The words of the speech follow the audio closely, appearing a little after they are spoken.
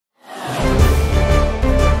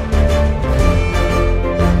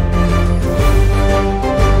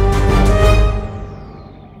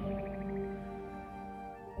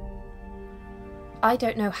I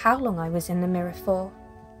don't know how long I was in the mirror for.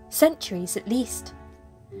 Centuries at least.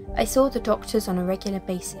 I saw the doctors on a regular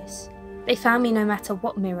basis. They found me no matter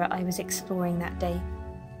what mirror I was exploring that day.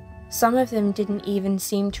 Some of them didn't even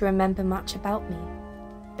seem to remember much about me,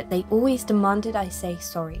 but they always demanded I say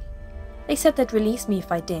sorry. They said they'd release me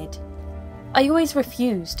if I did. I always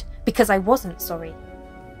refused, because I wasn't sorry,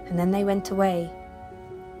 and then they went away.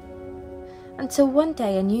 Until one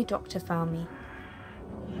day a new doctor found me.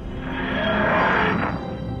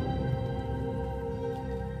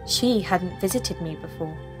 She hadn't visited me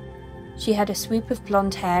before. She had a swoop of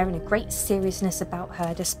blonde hair and a great seriousness about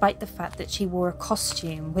her, despite the fact that she wore a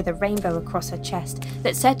costume with a rainbow across her chest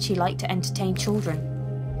that said she liked to entertain children.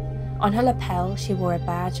 On her lapel she wore a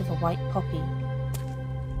badge of a white poppy.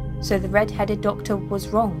 So the red-headed doctor was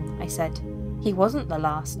wrong, I said. He wasn't the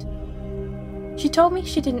last. She told me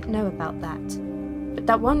she didn't know about that. But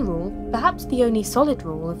that one rule, perhaps the only solid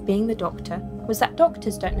rule of being the doctor, was that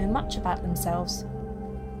doctors don't know much about themselves.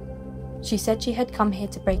 She said she had come here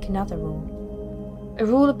to break another rule. A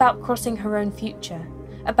rule about crossing her own future,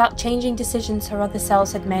 about changing decisions her other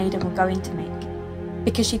selves had made and were going to make,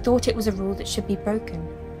 because she thought it was a rule that should be broken.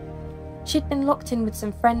 She'd been locked in with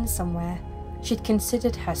some friends somewhere. She'd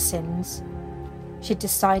considered her sins. She'd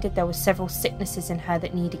decided there were several sicknesses in her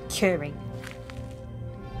that needed curing.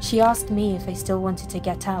 She asked me if I still wanted to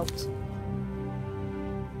get out.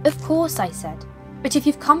 Of course, I said, but if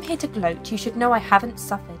you've come here to gloat, you should know I haven't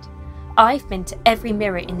suffered. I've been to every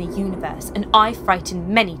mirror in the universe, and I've frightened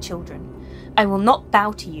many children. I will not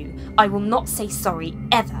bow to you. I will not say sorry,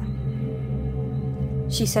 ever.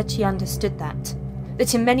 She said she understood that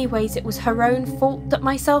in many ways it was her own fault that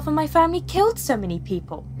myself and my family killed so many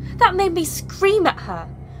people. That made me scream at her.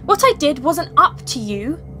 What I did wasn't up to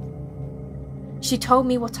you. She told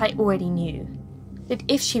me what I already knew, that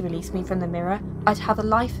if she released me from the mirror, I'd have a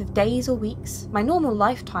life of days or weeks, my normal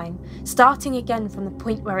lifetime, starting again from the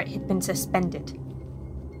point where it had been suspended.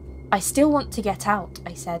 I still want to get out,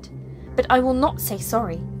 I said, but I will not say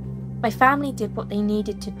sorry. My family did what they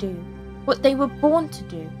needed to do, what they were born to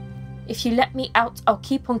do. If you let me out, I'll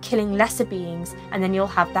keep on killing lesser beings, and then you'll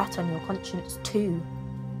have that on your conscience too.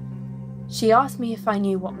 She asked me if I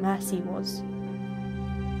knew what mercy was.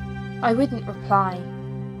 I wouldn't reply.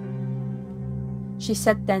 She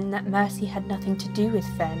said then that mercy had nothing to do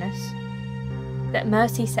with fairness, that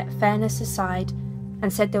mercy set fairness aside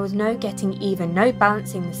and said there was no getting even, no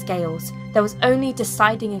balancing the scales, there was only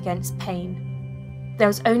deciding against pain. There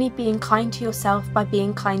was only being kind to yourself by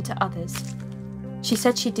being kind to others. She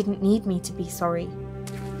said she didn't need me to be sorry,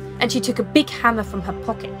 and she took a big hammer from her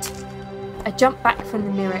pocket. I jumped back from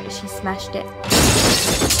the mirror as she smashed it.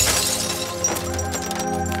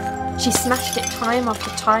 She smashed it time after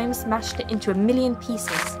time, smashed it into a million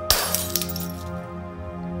pieces.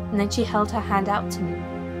 And then she held her hand out to me.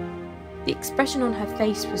 The expression on her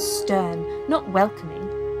face was stern, not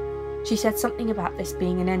welcoming. She said something about this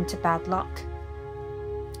being an end to bad luck.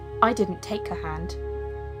 I didn't take her hand,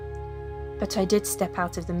 but I did step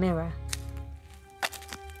out of the mirror.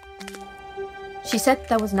 She said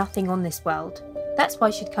there was nothing on this world. That's why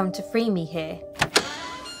she'd come to free me here.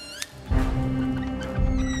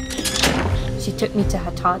 She took me to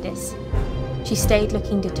her TARDIS. She stayed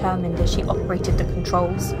looking determined as she operated the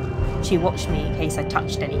controls. She watched me in case I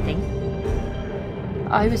touched anything.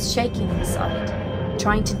 I was shaking inside,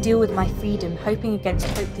 trying to deal with my freedom, hoping against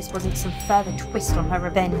hope this wasn't some further twist on her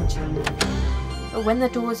revenge. But when the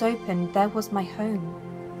doors opened, there was my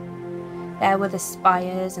home. There were the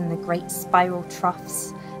spires and the great spiral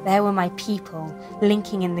troughs. There were my people,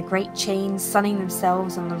 linking in the great chains, sunning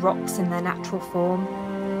themselves on the rocks in their natural form.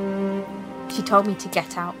 She told me to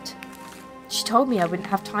get out. She told me I wouldn't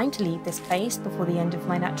have time to leave this place before the end of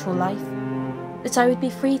my natural life, that I would be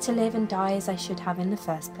free to live and die as I should have in the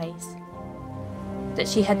first place. That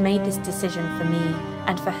she had made this decision for me,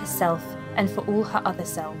 and for herself, and for all her other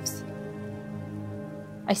selves.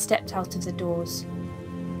 I stepped out of the doors.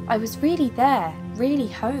 I was really there, really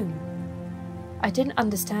home. I didn't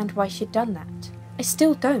understand why she'd done that. I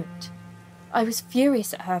still don't. I was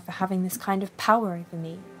furious at her for having this kind of power over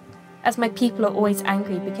me, as my people are always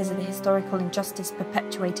angry because of the historical injustice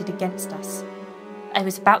perpetuated against us. I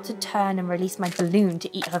was about to turn and release my balloon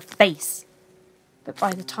to eat her face, but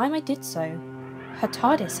by the time I did so, her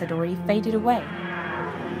TARDIS had already faded away.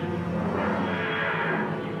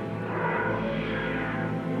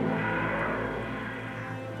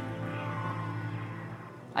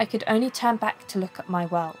 I could only turn back to look at my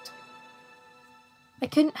world. I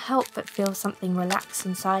couldn't help but feel something relax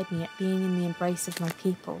inside me at being in the embrace of my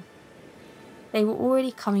people. They were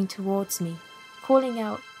already coming towards me, calling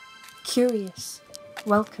out, curious,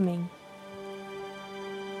 welcoming.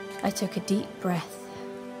 I took a deep breath,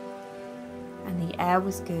 and the air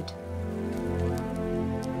was good.